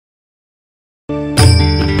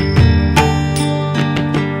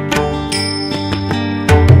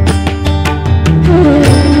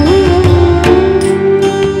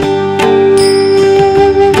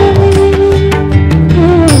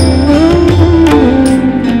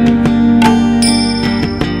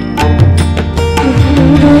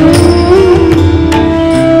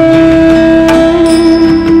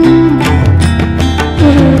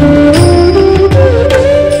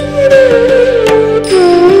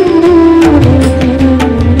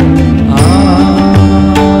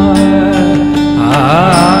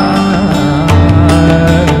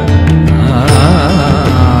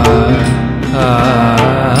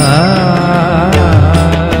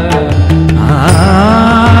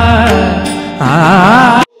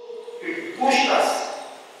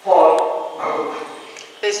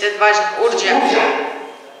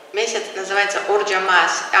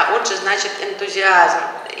энтузиазм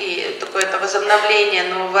и такое-то возобновление,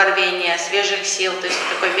 нового рвения, свежих сил. То есть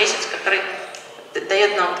такой месяц, который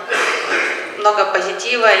дает нам много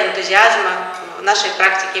позитива, энтузиазма в нашей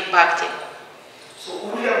практике бхакти.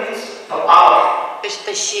 То есть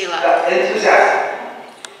это сила.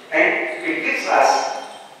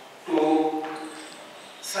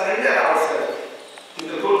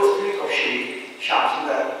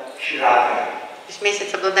 То есть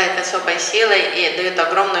месяц обладает особой силой и дает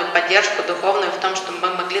огромную поддержку духовную в том, чтобы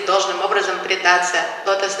мы могли должным образом предаться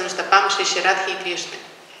лотосным стопам Шри Радхи и Кришны.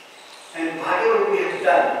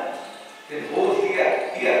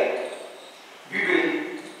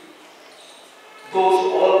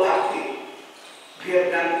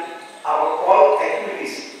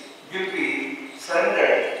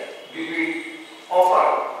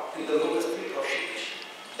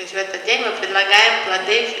 То есть в этот день мы предлагаем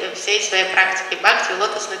плоды всей своей практики бхакти у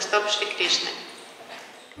лотосных стоп Шри Кришны.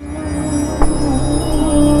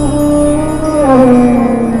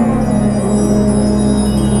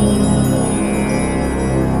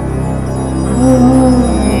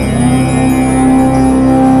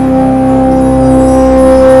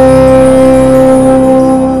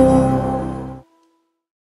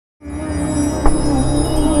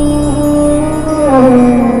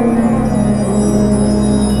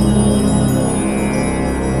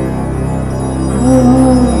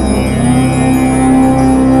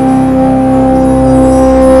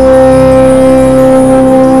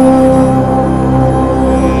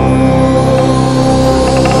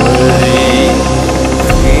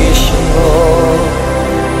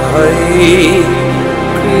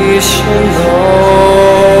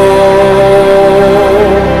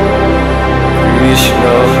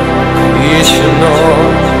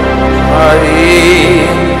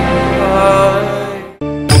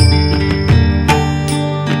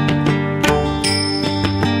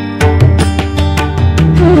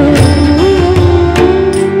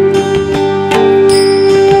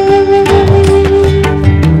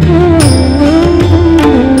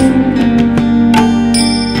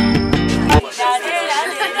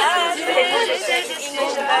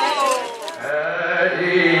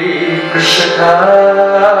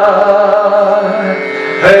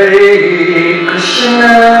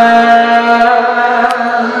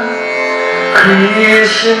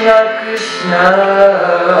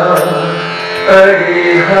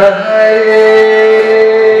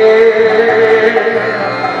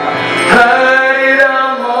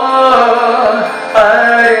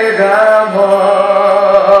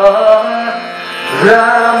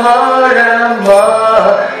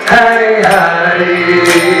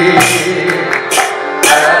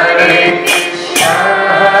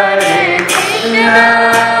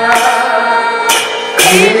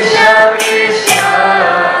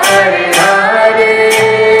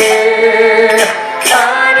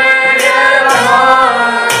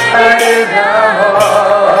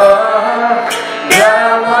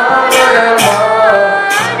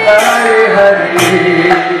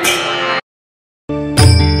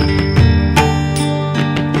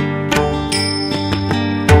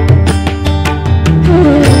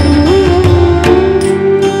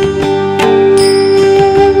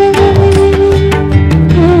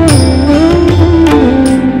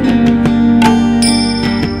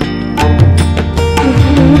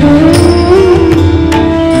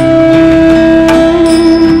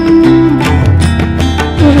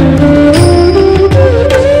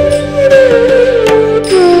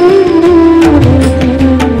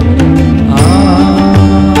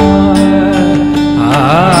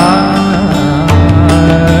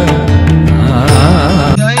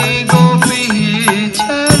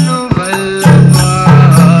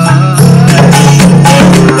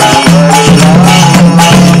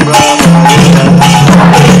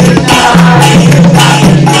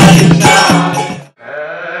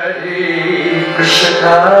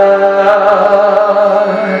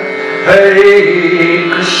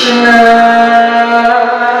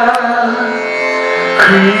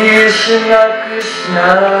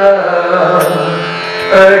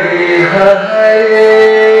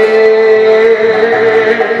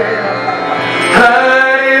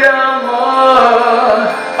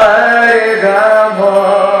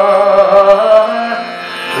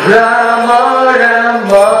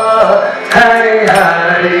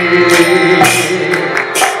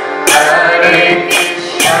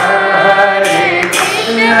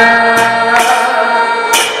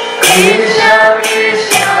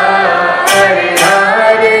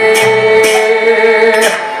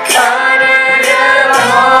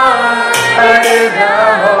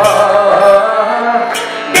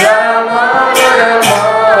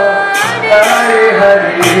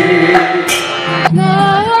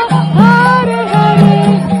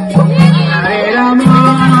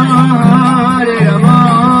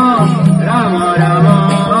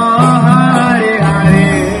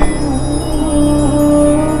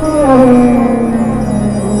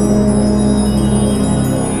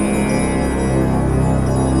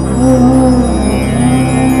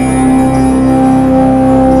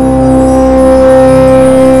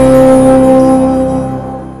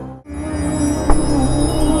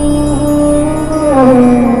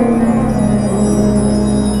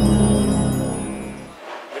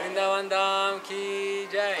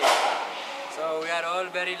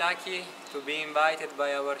 lucky to be invited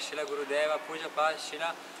by our Srila Gurudeva Pujapad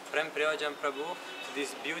Srila Prem Prayojan Prabhu to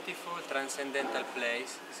this beautiful transcendental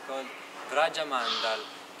place. It's called Vraja Mandala.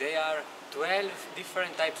 They are 12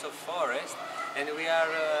 different types of forests, and we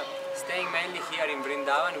are staying mainly here in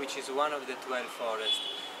Vrindavan, which is one of the 12 forests.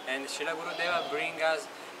 And Srila Gurudeva brings us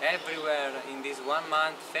everywhere in this 1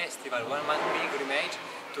 month festival, 1 month pilgrimage,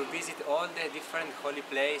 to visit all the different holy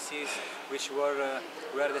places which were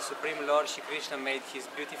where the Supreme Lord Shri Krishna made his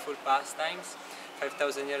beautiful pastimes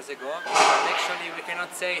 5,000 years ago. But actually we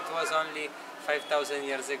cannot say it was only 5,000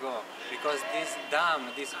 years ago, because this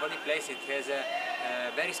Dham, this holy place, it has a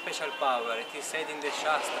very special power. It is said in the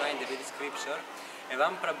Shastra, in the Vedic scripture,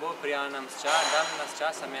 Evam Prabhu Priyanamscha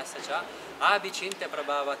Dhamnascha Samyascha Abhichinte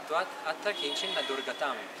Prabhavatvat Atta Kinchinna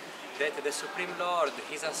Durgatam. That the Supreme Lord,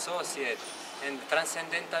 his associate, and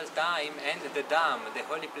transcendental time, and the Dham, the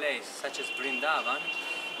holy place, such as Vrindavan,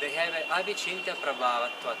 they have a Abhichinta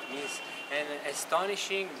Prabhavatvat, means an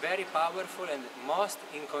astonishing, very powerful and most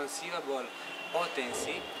inconceivable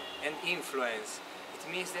potency and influence.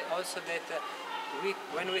 It means that also that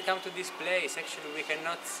when we come to this place, actually we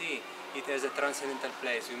cannot see it as a transcendental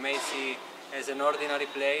place. We may see as an ordinary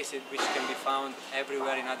place which can be found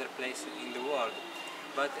everywhere in other places in the world.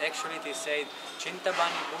 But actually it is said,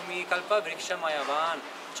 Chintabani Bhumi Kalpa Vriksha Mayavan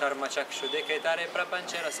Charma Chakshude Ketare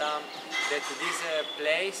Prapancharasam, that this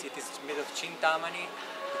place, it is made of Chintamani.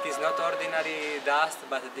 It is not ordinary dust,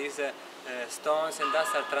 but these stones and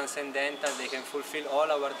dust are transcendental. They can fulfill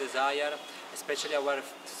all our desire, especially our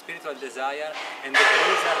spiritual desire. And the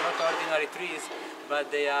trees are not ordinary trees,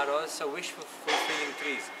 but they are also wish-fulfilling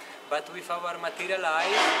trees. But with our material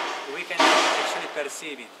eyes, we cannot actually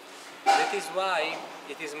perceive it. That is why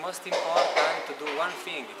it is most important to do one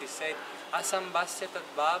thing. It is said, Asambhasya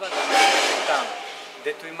Tadbhava Dhamma,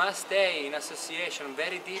 that we must stay in association,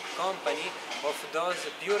 very deep company of those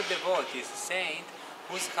pure devotees, saints,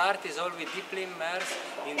 whose heart is always deeply immersed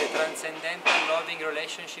in the transcendental loving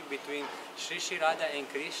relationship between Sri Sri Radha and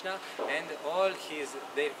Krishna and all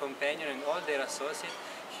their companions and all their associates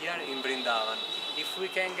here in Vrindavan. If we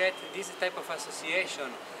can get this type of association,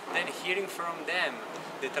 then hearing from them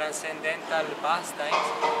the transcendental pastimes,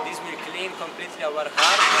 this will clean completely our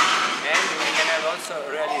heart, and we can have also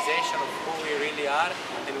a realization of who we really are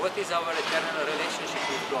and what is our eternal relationship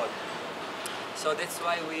with God. So that's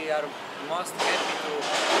why we are most happy to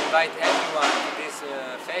invite everyone to this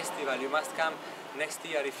festival. You must come next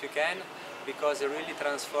year if you can, because it really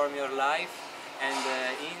transforms your life, and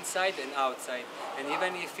inside and outside. And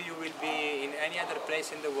even if you will be in any other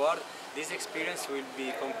place in the world, this experience will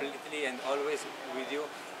be completely and always with you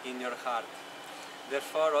in your heart.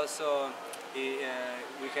 Therefore also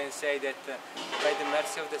we can say that by the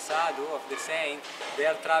mercy of the sadhu, of the saint, they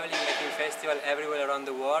are traveling, making festival everywhere around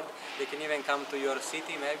the world. They can even come to your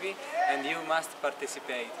city maybe, and you must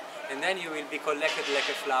participate. And then you will be collected like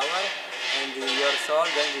a flower, and your soul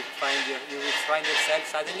then you will find yourself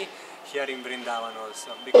suddenly here in Vrindavan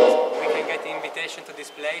also, because we can get invitation to this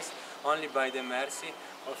place only by the mercy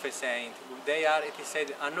of a saint. They are, it is said,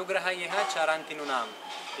 Anugraha Yeha Charanti Nunam,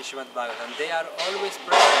 Ishmat Bhagavatam. They are always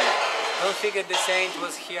present. Don't forget the saint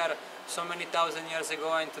was here so many thousand years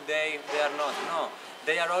ago and today they are not. No,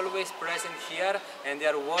 they are always present here, and they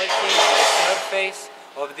are walking on the surface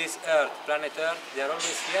of this earth, planet Earth. They are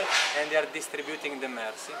always here, and they are distributing the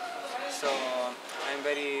mercy. So I'm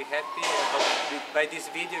very happy. I hope by this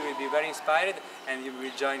video you will be very inspired, and you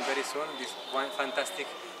will join very soon this one fantastic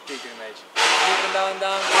pilgrimage.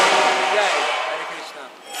 Hare Krishna.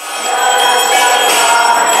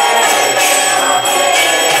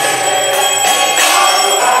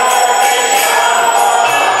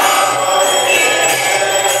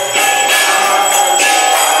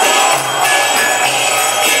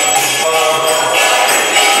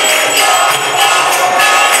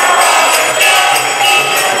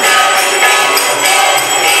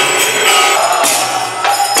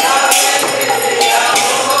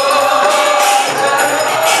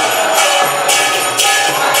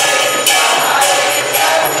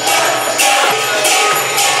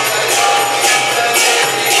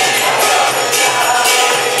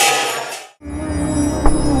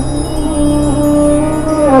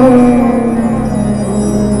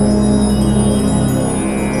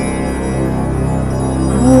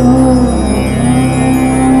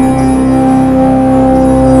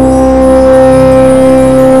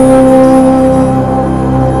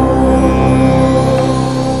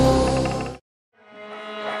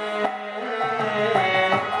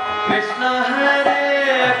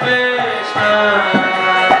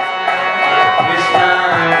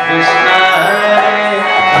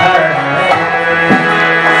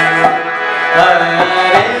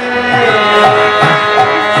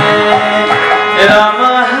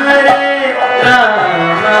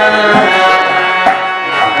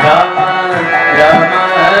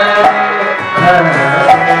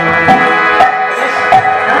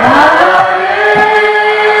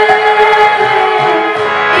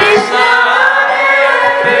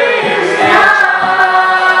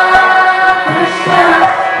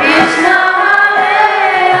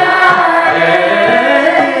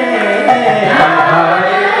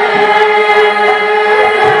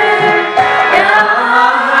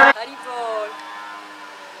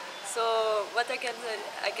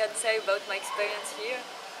 say about my experience here.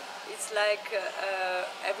 It's like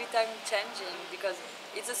every time changing, because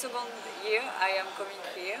it's the second year I am coming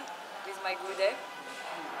here with my Gurudev,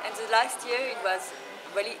 and the last year it was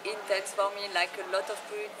really intense for me, like a lot of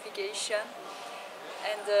purification,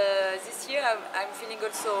 and this year I'm feeling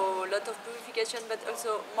also a lot of purification, but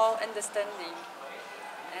also more understanding,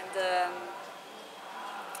 and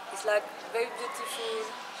it's like very beautiful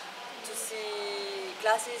to see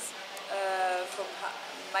classes from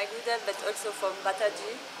my Gurudev, but also from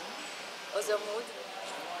Bataji, other mood,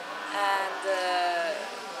 and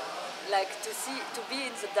like to be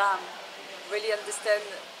in the dam, really understand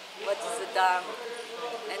what is the dam,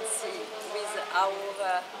 and see with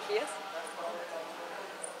our ears,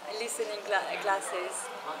 listening classes.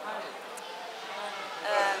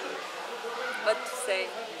 What to say?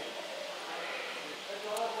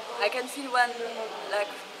 I can feel one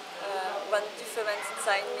difference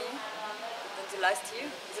inside me than the last year.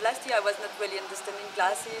 The last year I was not really understanding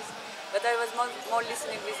classes, but I was more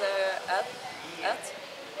listening with earth.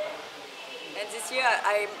 And this year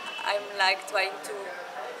I'm like trying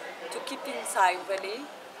to keep inside really,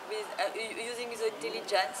 with using the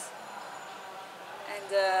intelligence,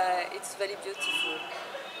 and it's very beautiful.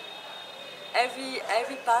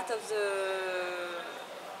 Every part of the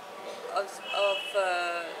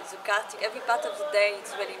Kartik, every part of the day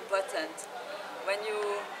is very important. When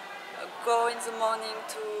you go in the morning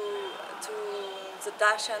to the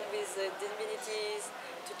darshan with the divinities,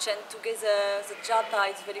 to chant together, the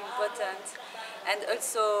japa is very important. And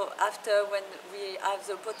also after, when we have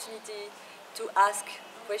the opportunity to ask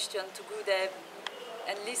questions to Gurudev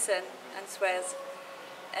and listen answers.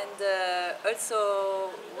 And also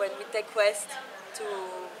when we take rest to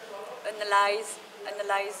analyze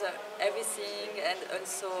everything, and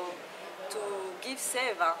also to give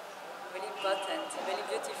seva, very important, very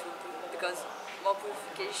beautiful, because more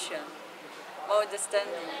purification, more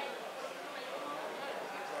understanding.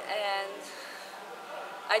 And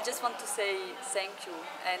I just want to say thank you,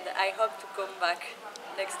 and I hope to come back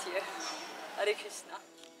next year. Hare Krishna.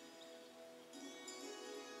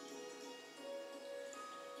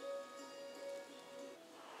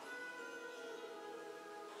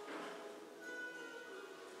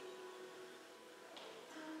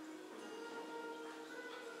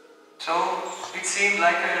 So it seemed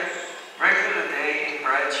like a regular day in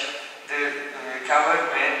Vraj. The cowherd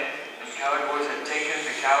men and cowherd boys had taken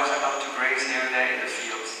the cows up to graze here and there in the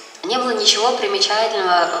fields. Не было ничего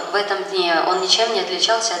примечательного в этом дне, он ничем не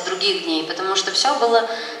отличался от других дней, потому что все было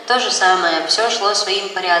то же самое, все шло своим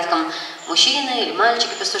порядком. Мужчины или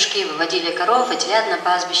мальчики-пастушки выводили коров и телят на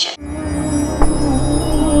пастбище.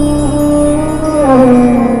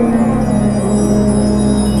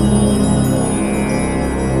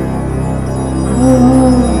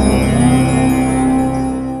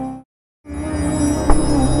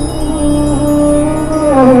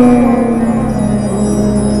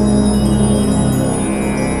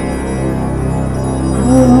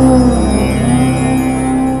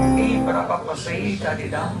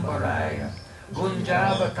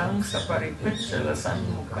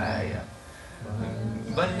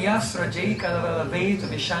 Banyasra Jai Kalavalaveta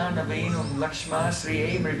Vishana Venum Lakshma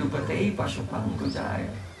Sriye Mridupate Pashupangujaya.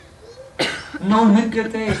 No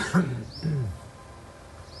Nikyate.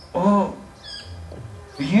 Oh,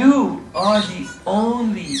 you are the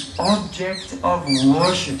only object of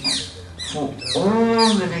worship for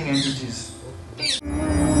all living entities.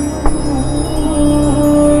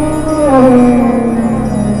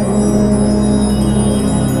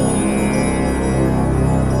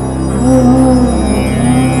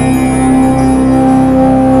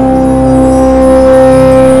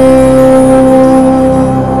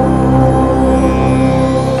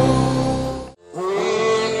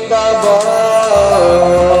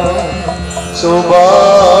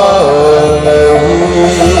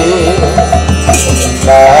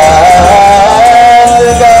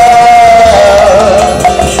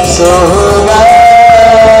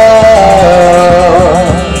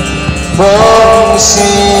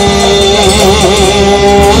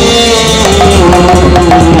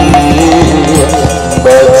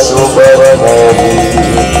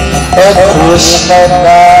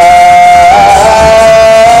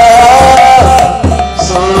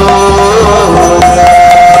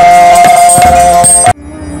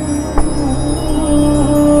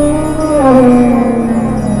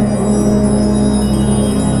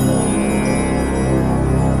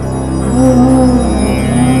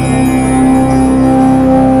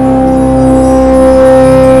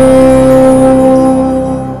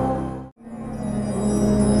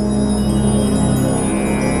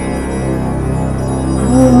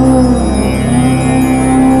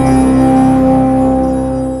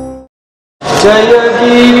 Jaya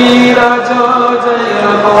Giriraja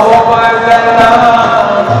Jaya Govardhana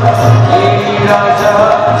Giriraja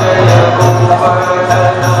Jaya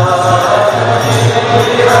Govardhana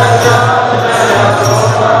Giriraja Jaya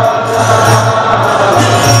Govardhana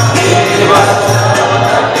Giriraja Jaya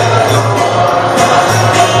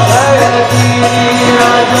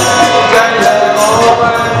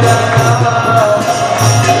Govardhana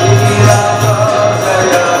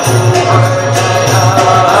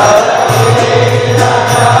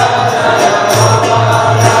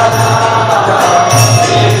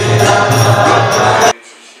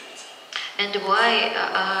And why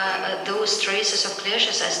those traces of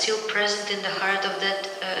kleshas are still present in the heart of that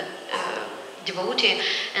devotee,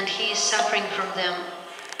 and he is suffering from them.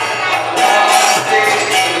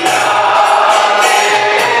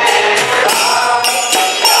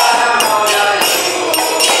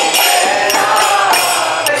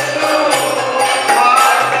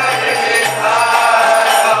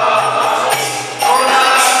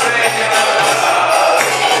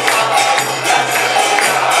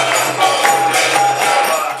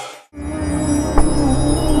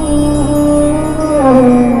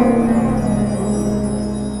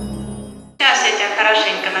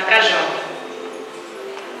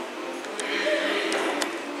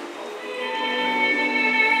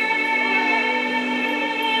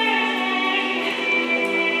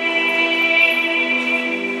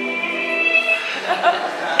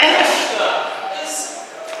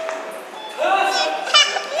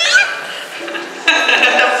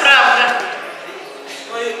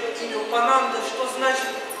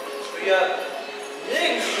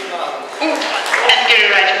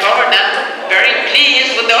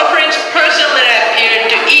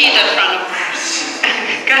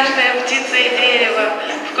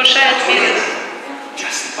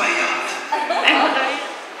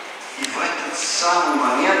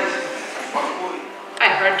 I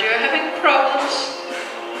heard you're having problems.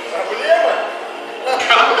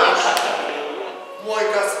 Problems? Мой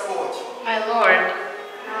Господь. My Lord.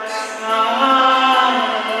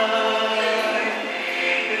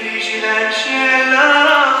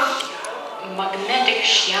 Magnetic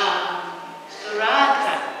Shyam.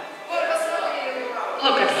 Suratha.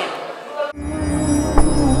 Look at him.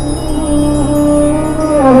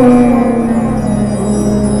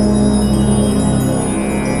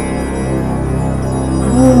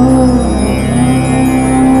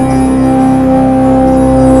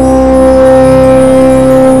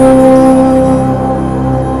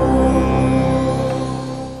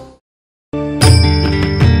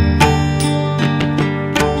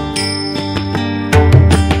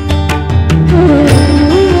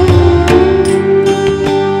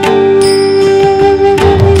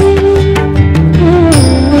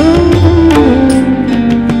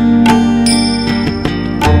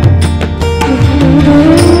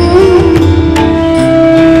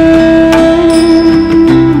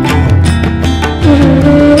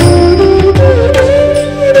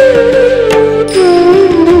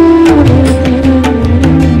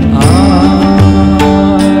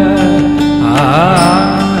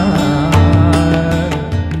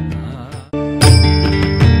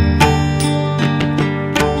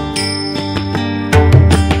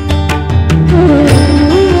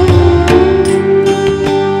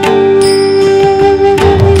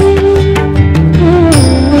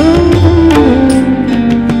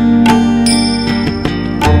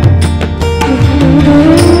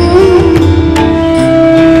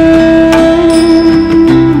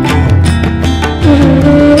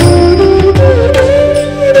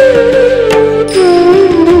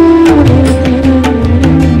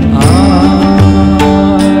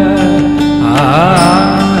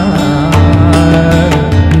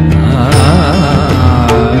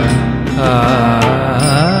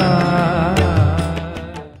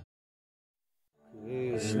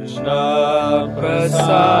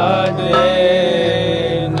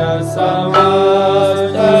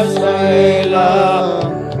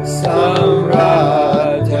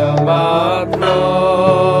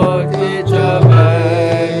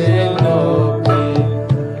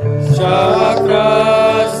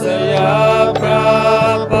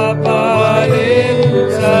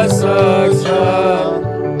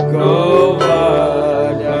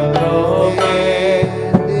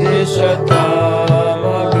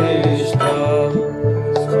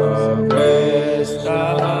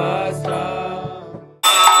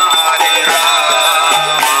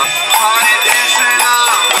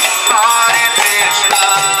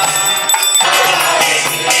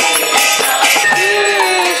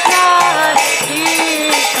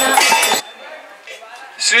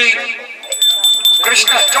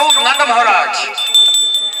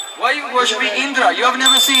 Why are you worshipping Indra? You have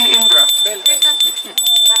never seen Indra.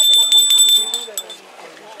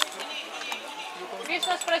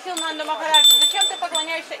 Кришна спросил Нанду Махараджа, зачем ты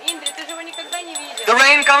поклоняешься Индре, ты же его никогда не видел. The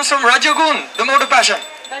rain comes from Rajagun, the mode of passion.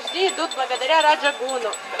 Дожди идут благодаря Раджагуну.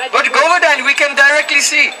 But Govardhan we can directly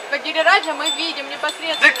see. Но Гирираджа мы видим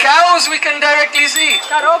непосредственно. The cows we can directly see.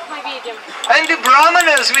 Коров мы видим. And the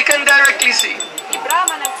Brahmanas we can directly see. И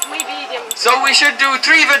браманов мы видим. So we should do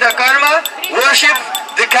Triveda karma, worship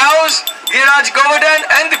the cows, Giraj Govardhan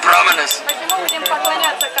and the Brahmanas. Почему будем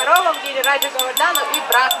поклоняться коровам, Гирираджу Говардану и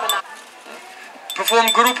брахманам?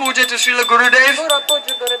 Perform Guru Puja to Srila Gurudev Гуру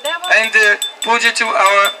Пуджу Гурудеву, and Puja to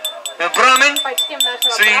our Brahmin, почтим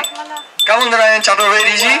нашего Sri брахмана, Kaunarayan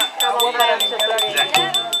Chaturvedi ji. Камалбарам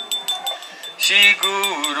Чатурведи. Shri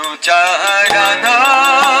Guru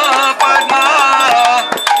Charana Padma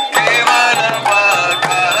Kevalam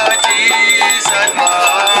Bhagaji Sadma.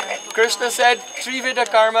 Krishna said Triveda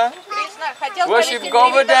karma, Кришна хотел worship провести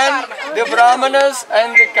Govardhan, the Brahmanas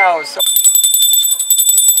and the cows.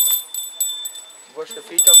 Wash the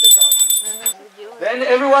feet of the cow. Then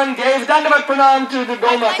everyone gave Dandavat Pranam to the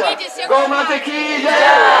Gomata. Gomata ki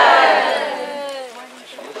jai!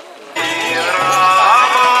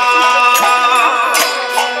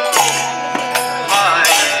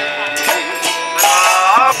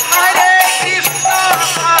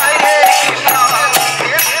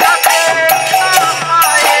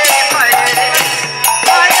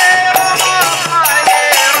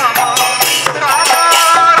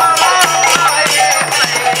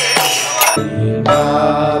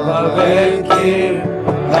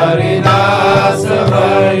 Haridas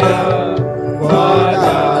Varya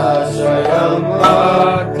Vadashayam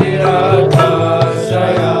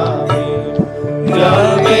Bhaktiratashayami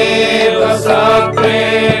Yameva Sapre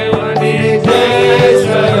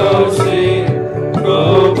Maniteshayoshi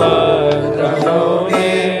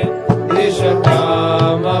Gopatranone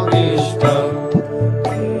Dishakamapishtam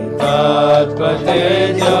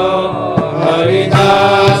Tatpatejo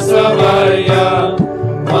Haridas Varya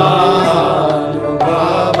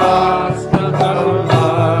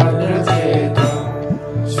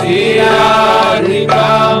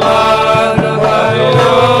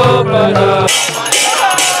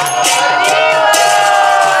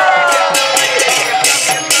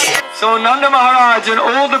So Nanda Maharaj and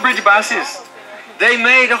all the Brijbasis, they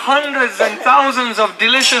made hundreds and thousands of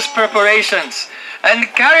delicious preparations and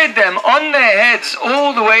carried them on their heads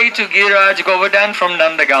all the way to Giraj Govardhan from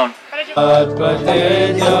Nandagaon.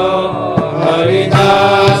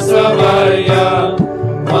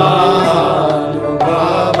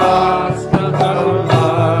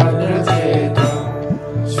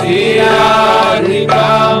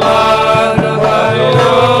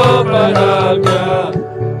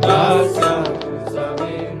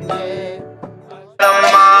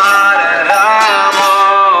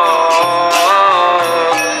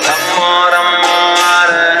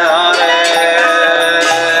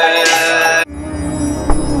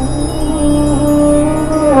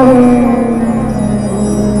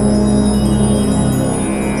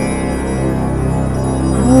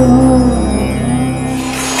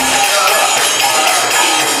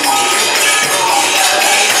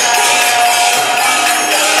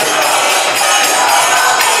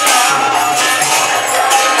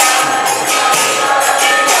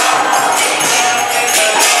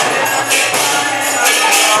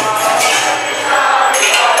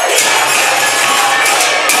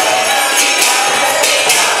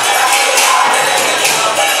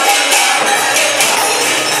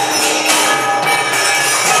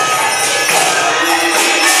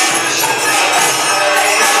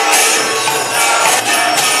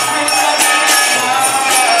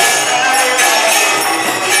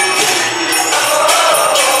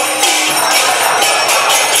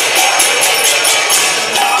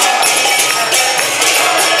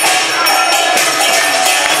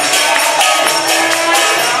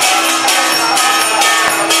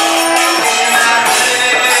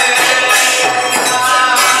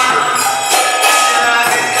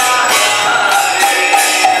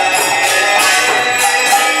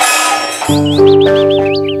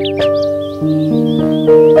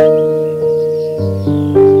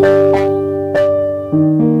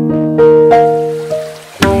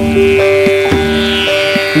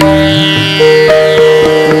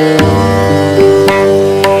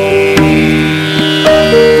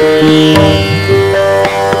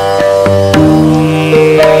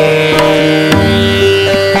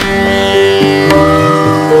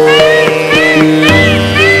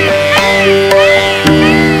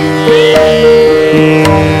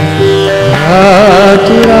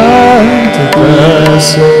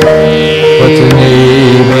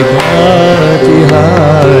 विभाति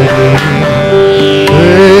हारिणी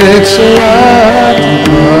प्रेक्षयाति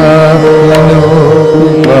पावनो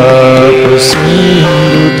पापसिन्धुतारिणी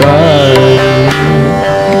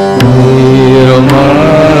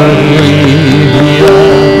नीरमालिभिया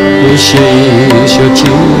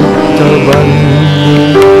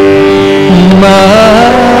विशेषचित्तवन्दिनी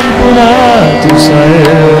मां पुनातु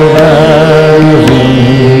सर्वदा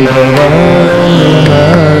वृन्दवनानि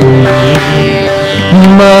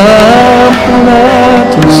मां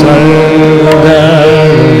पुनातु सर्वदा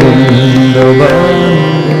वृन्दवनानि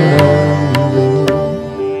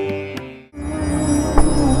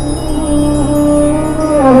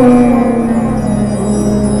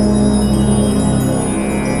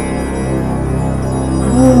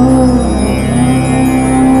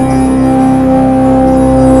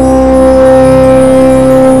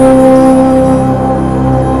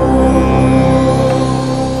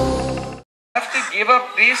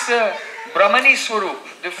Brahmani Swarup,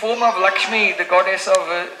 the form of Lakshmi, the goddess of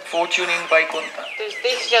fortune in Vaikuntha. То есть ты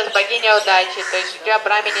сейчас богиня удачи, то есть у тебя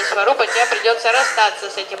Брахмани Сварупа, тебе придется расстаться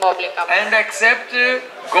с этим обликом. And accept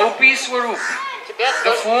Gopi Swarup,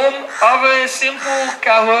 the form of a simple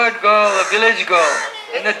cowherd girl, a village girl,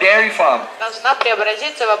 in a dairy farm. Должна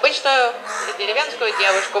преобразиться в обычную деревенскую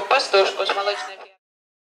девушку, пастушку с молочной фермой.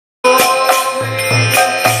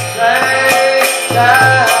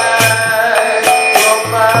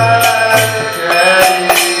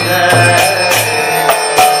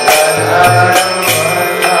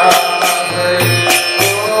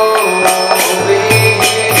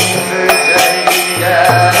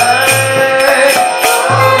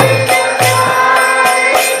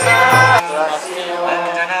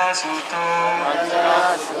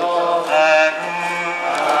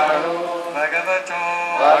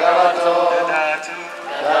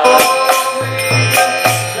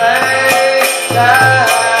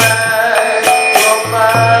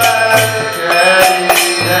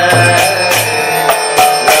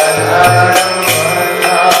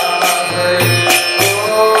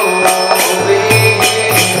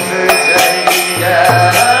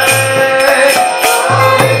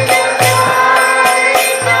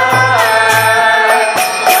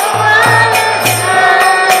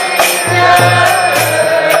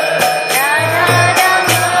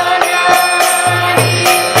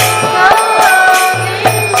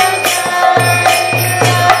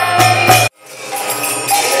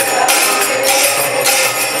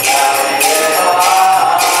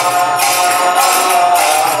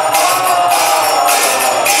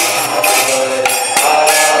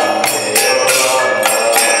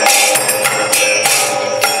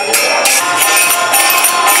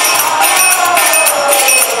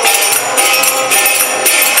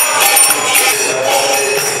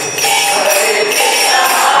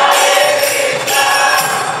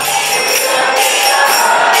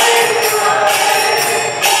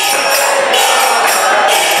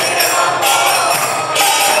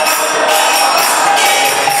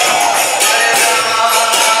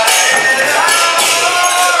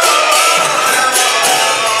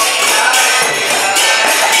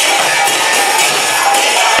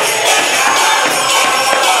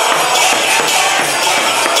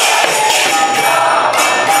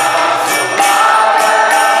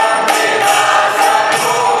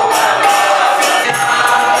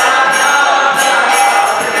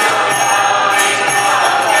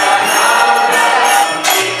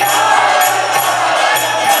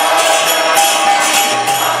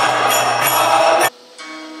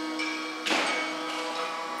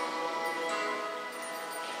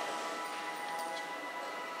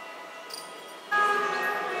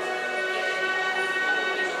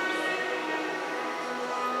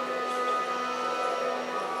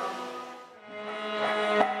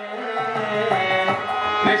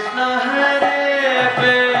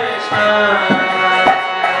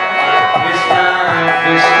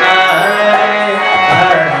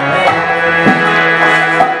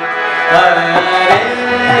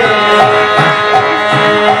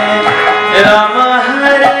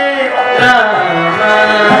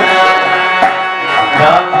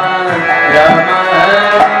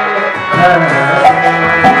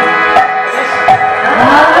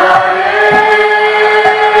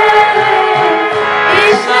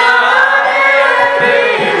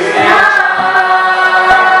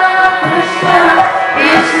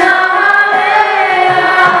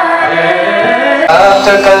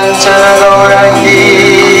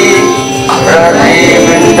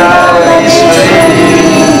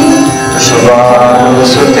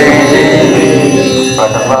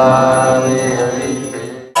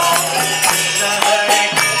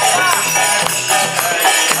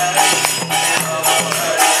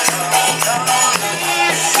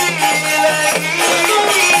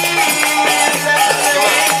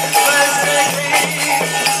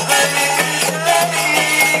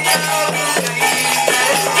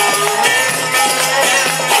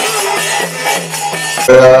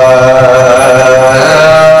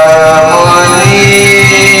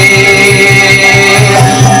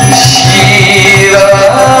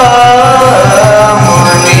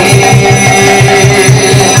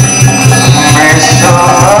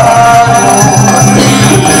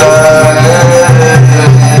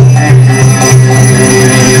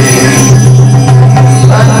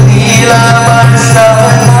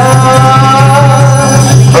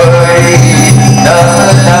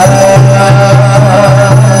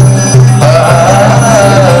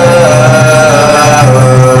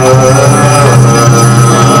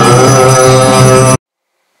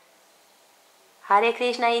 Hare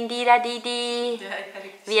Krishna, Indira Didi.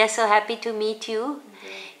 We are so happy to meet you.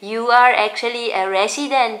 You are actually a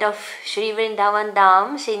resident of Sri Vrindavan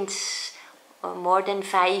Dham since more than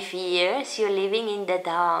 5 years. You're living in the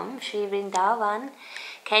Dham, Sri Vrindavan.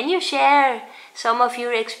 Can you share some of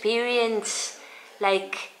your experience,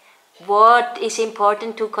 like what is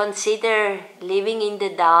important to consider living in the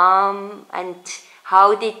Dham, and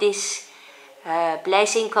how did this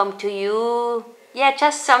blessing come to you? Yeah,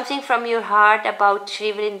 just something from your heart about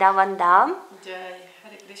Sri Vrindavan Dham. Jai,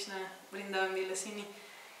 Hare Krishna, Vrindavan Vilasini.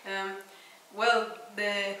 Well,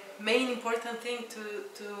 the main important thing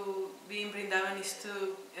to be in Vrindavan is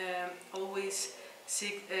to always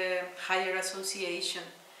seek higher association.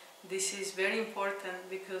 This is very important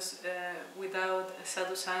because without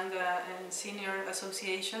sadhu sangha and senior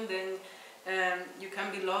association, then you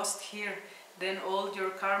can be lost here. Then all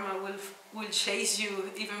your karma will chase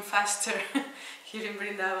you even faster here in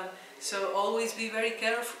Vrindavan. So always be very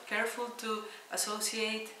careful to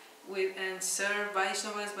associate with and serve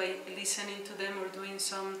Vaishnavas by listening to them or doing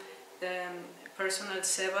some personal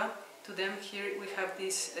seva to them. Here we have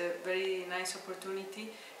this very nice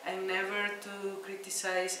opportunity, and never to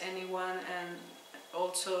criticize anyone, and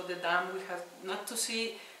also the Dham. We have not to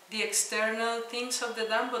see the external things of the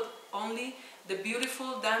Dham, but only the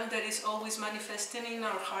beautiful Dham that is always manifesting in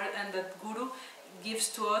our heart and that Guru gives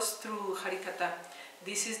to us through Harikatha.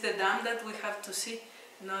 This is the Dham that we have to see,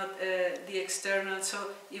 not the external. So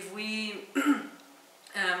if we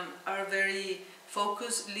are very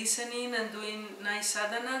focused, listening and doing nice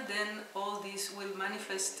sadhana, then all this will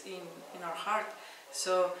manifest in our heart.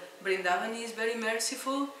 So Vrindavan is very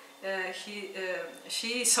merciful.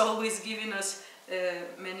 She is always giving us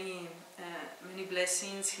many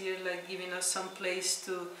blessings here, like giving us some place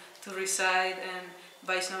to reside, and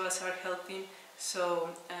Vaishnavas are helping. So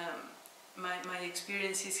my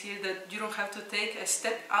experience is here that you don't have to take a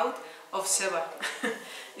step out of seva.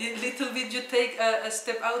 Little bit you take a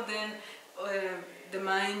step out, then the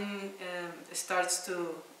mind starts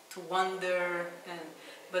to wander.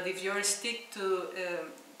 But if you stick to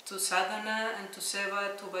sadhana and to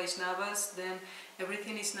seva, to Vaishnavas, then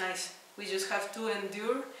everything is nice. We just have to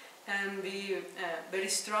endure and be very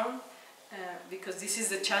strong, because this is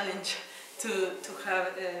the challenge to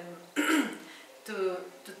have to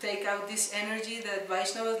take out this energy that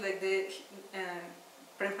Vaishnavas, like the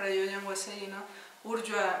Prem Prayojan was saying,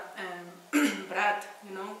 Urjva, Brat,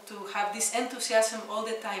 to have this enthusiasm all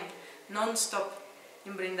the time, non-stop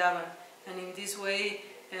in Vrindavan, and in this way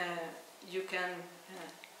you can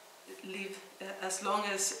live as long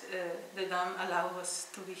as the Dham allows us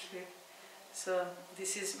to be here. So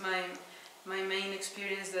this is my main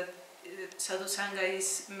experience, that sadhu sangha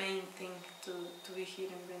is main thing to be here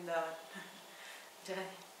in Vrindavan. Jai.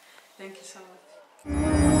 Thank you so much.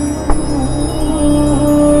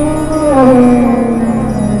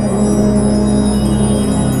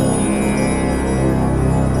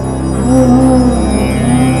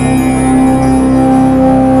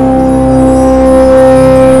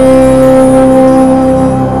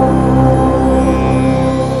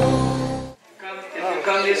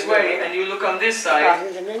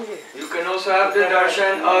 You can also have the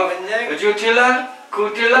darshan of Jutila,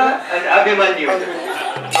 Kutila and Abhimanyu.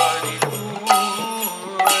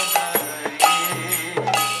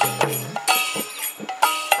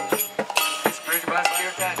 This Brijbas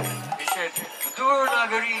Kirtan, he said, Dur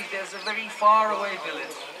Nagari, there's a very far away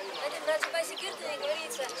village.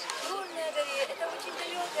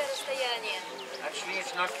 Actually,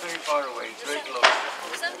 it's not very far away, it's very close.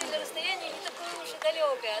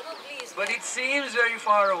 But it seems very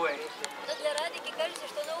far away.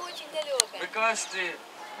 Because the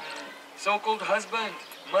so-called husband,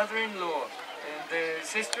 mother-in-law, and the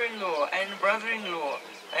sister-in-law, and brother-in-law,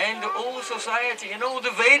 and the whole society, and all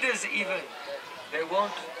the Vedas even, they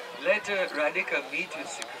won't let Radhika meet with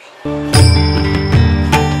Sri Krishna.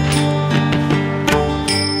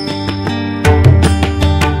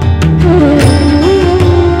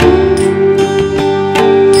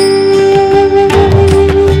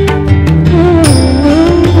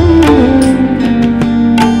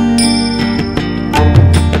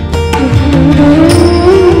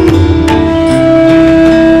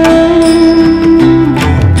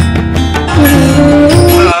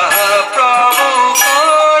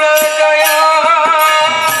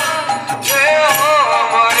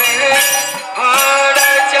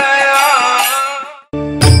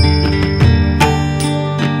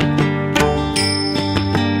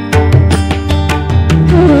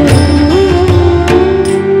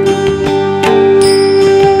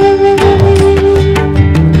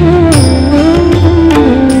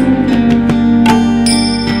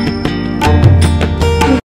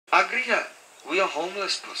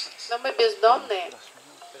 Но мы бездомные.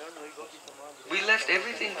 We left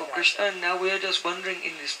everything for Krishna and now we are just wandering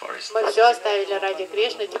in this forest. Мы все оставили ради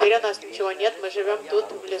Кришны, теперь у нас ничего нет, мы живем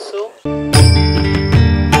тут, в лесу.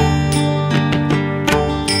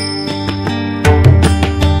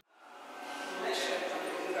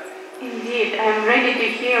 Indeed, I am ready to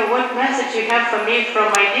hear what message you have for me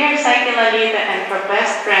from my dear Saki Lalita and her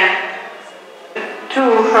best friend, to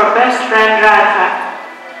her best friend Radha,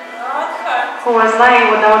 who was lying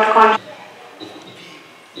without conscience.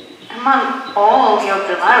 Among all your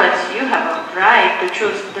beloveds, you have a right to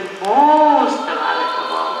choose the most beloved of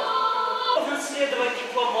all.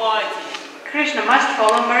 Krishna must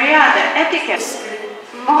follow Maryada, etiquette,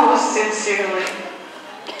 most sincerely.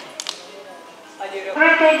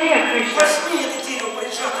 Great idea, Krishna.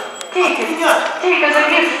 Take it. Take as a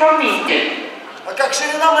gift from me. А как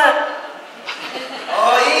ширина моя?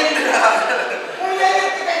 О, Индра!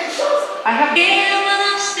 I have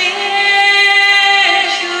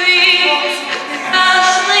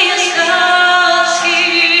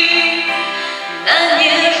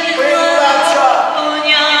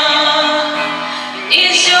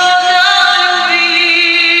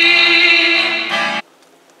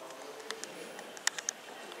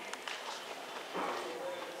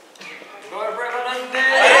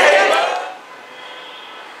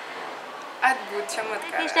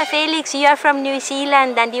Krishna Felix, you are from New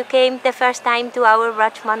Zealand and you came the first time to our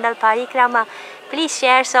Vraja Mandala Parikrama. Please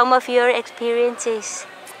share some of your experiences.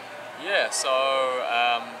 Yeah, so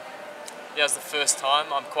it's the first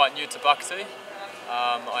time. I'm quite new to Bhakti.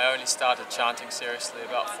 I only started chanting seriously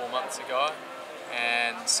about 4 months ago,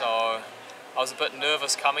 and so I was a bit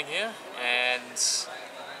nervous coming here, and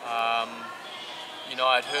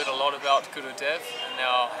I'd heard a lot about Gurudev, and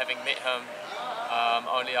now having met him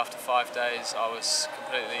only after 5 days, I was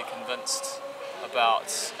completely convinced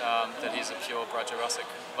about that he's a pure Brajarasic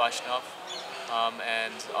Vaishnav,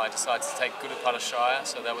 and I decided to take Guru Parashaya,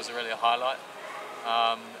 so that was really a highlight,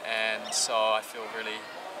 and so I feel really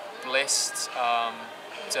blessed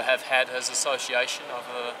to have had his association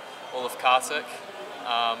over all of Kartik,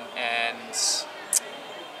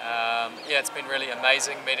 it's been really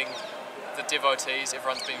amazing meeting the devotees.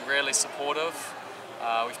 Everyone's been really supportive.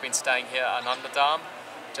 We've been staying here at Anandadam,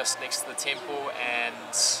 just next to the temple,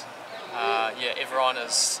 and everyone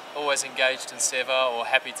is always engaged in seva or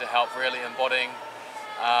happy to help, really embodying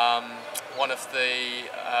one of the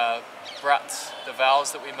brat, the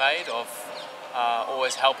vows that we made of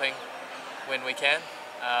always helping when we can.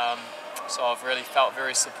 So I've really felt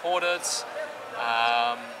very supported.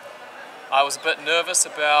 I was a bit nervous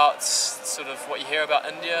about sort of what you hear about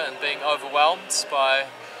India and being overwhelmed by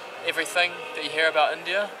everything that you hear about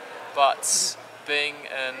India, but being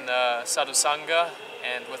in Sadhu Sangha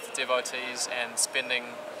and with the devotees and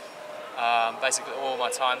spending basically all my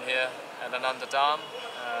time here at Anandadam,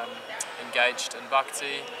 engaged in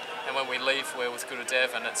bhakti, and when we leave we're with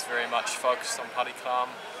Gurudev and it's very much focused on Parikrama.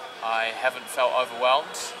 I haven't felt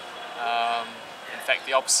overwhelmed. In fact,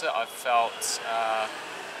 the opposite. I've felt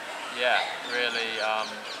really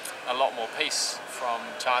a lot more peace from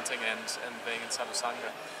chanting and being in Sadhu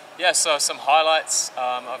Sangha. Yeah, so some highlights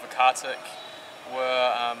over Kartik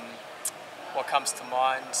were what comes to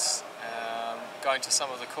mind, going to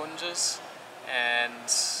some of the kunjas, and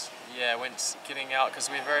getting out, because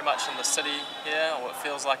we're very much in the city here, or it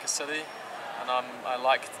feels like a city, and I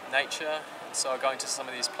like nature, so going to some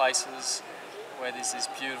of these places where there's these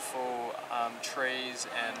beautiful trees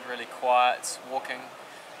and really quiet, walking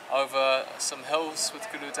over some hills with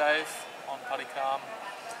Gurudev on Parikrama,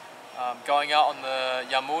 going out on the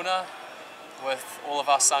Yamuna with all of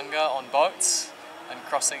our Sangha on boats and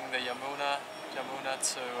crossing the Yamuna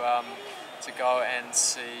to go and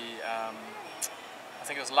see, I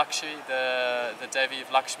think it was Lakshmi, the Devi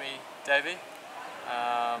of Lakshmi Devi.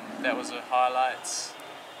 That was a highlight,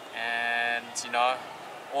 and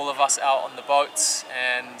all of us out on the boats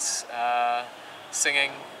and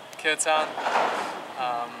singing kirtan,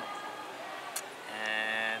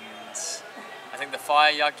 and I think the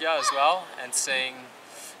fire yagya as well, and seeing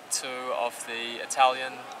 2 of the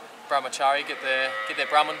Italian brahmachari get their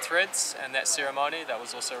Brahman threads, and that ceremony, that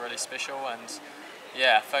was also really special, and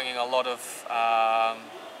feeling a lot of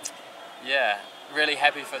really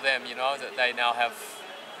happy for them, that they now have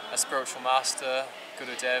a spiritual master,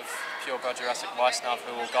 Gurudev, pure Brajarasic Vaishnav,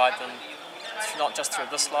 who will guide them not just through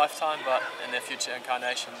this lifetime but in their future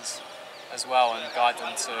incarnations as well, and guide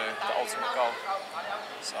them to the ultimate goal.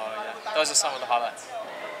 So those are some of the highlights.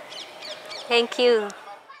 Thank you.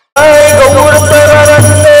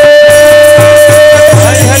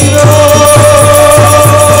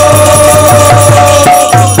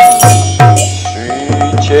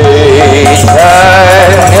 Chaitanya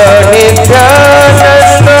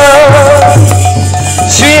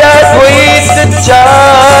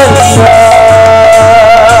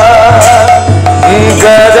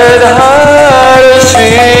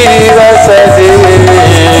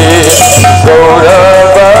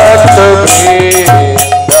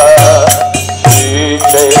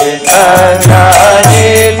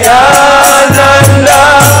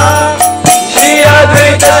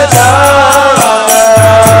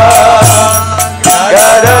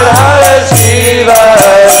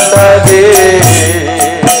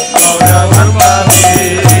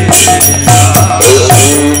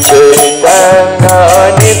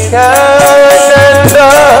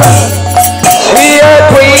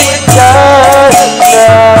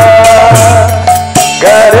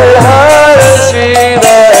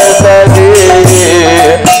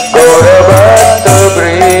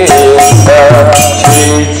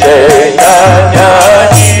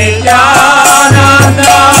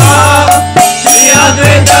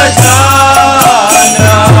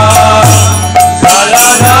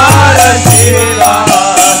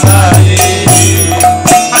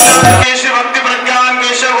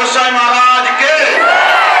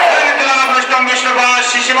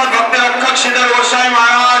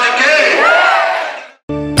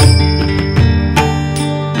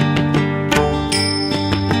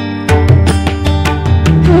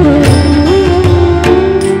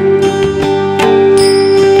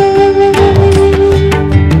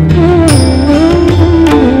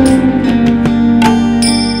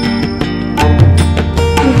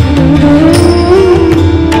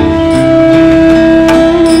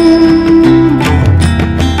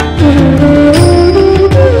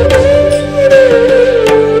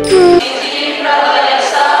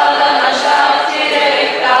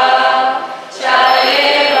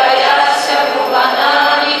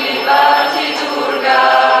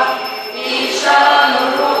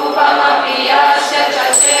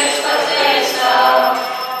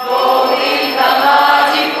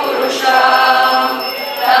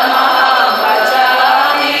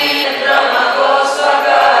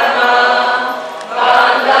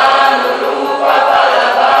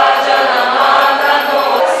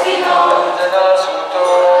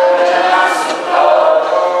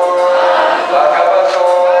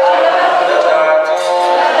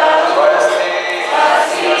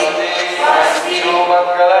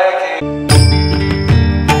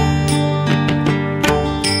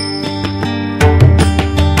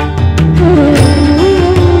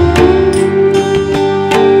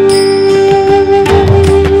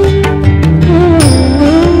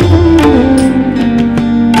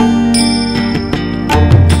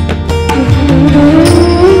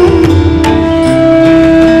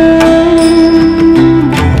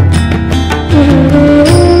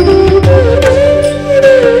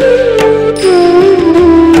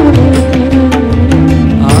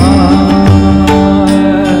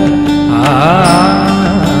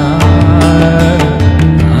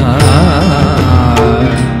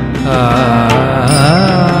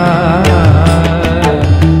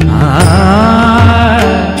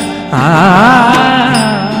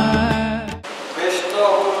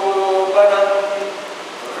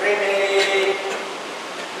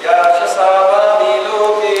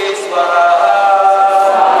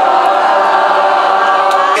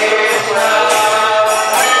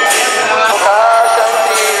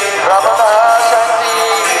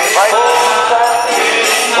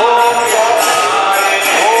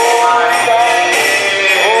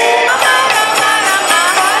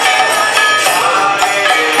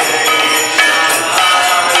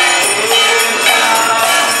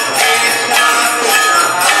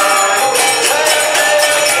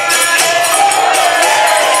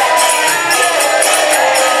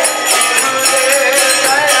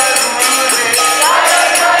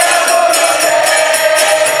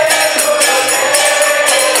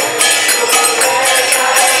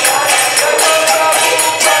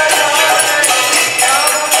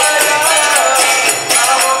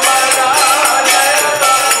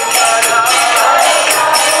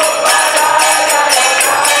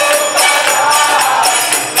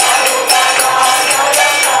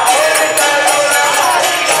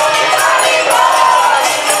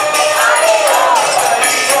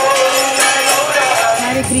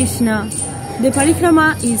Krishna, the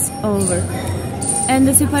Parikrama is over, and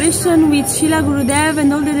the separation with Srila Gurudev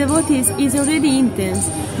and all the devotees is already intense,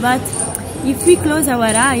 but if we close our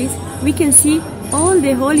eyes, we can see all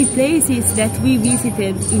the holy places that we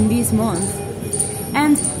visited in this month.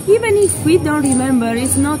 And even if we don't remember,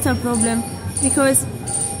 it's not a problem, because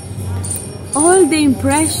all the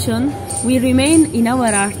impression will remain in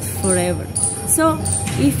our heart forever. So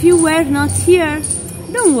if you were not here,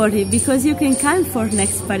 don't worry, because you can come for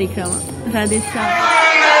next Parikrama. Radhe Shyam.